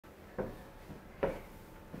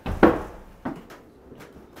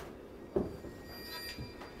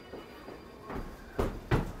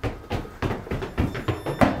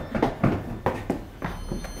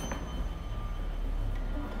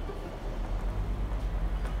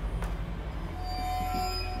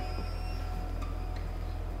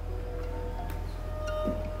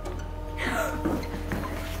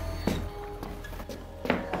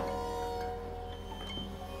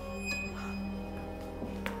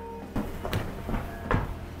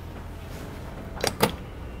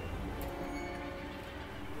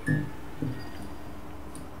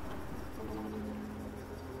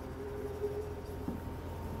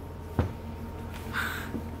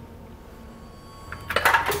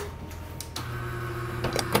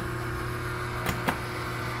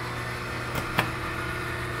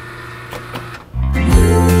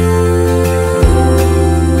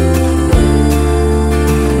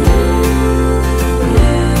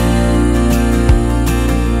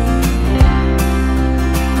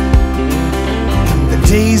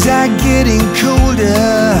Days are getting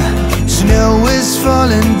colder, snow is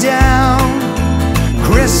falling down.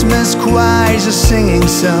 Christmas choirs are singing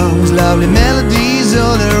songs, lovely melodies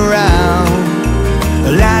all around.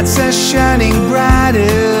 Lights are shining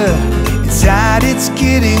brighter, inside it's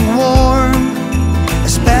getting warm. A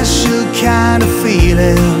special kind of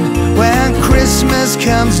feeling when Christmas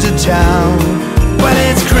comes to town. Well,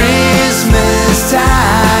 it's Christmas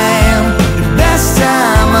time, the best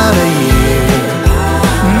time of the year.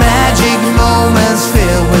 Magic moments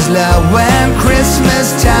filled with love when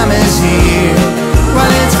Christmas time is here.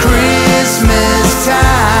 Well, it's Christmas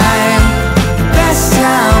time, the best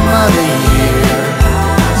time of the year.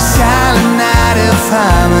 The silent night of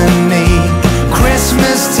harmony,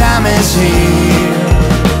 Christmas time is here.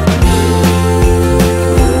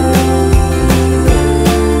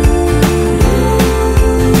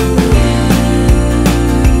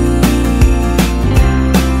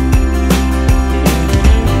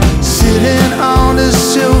 Sitting on the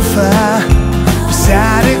sofa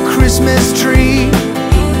beside a Christmas tree,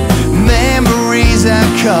 memories are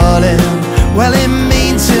calling, well, it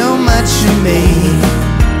means so much to me.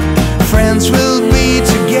 Friends will be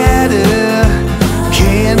together,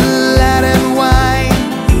 candlelight and wine.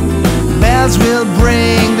 Bells will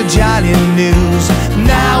bring the jolly news,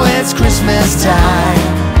 now it's Christmas time.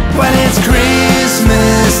 Well, it's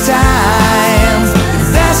Christmas time,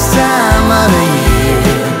 best time of the year.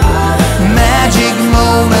 Magic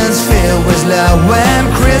moments filled with love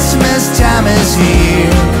when Christmas time is here.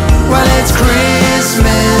 Well, it's Christmas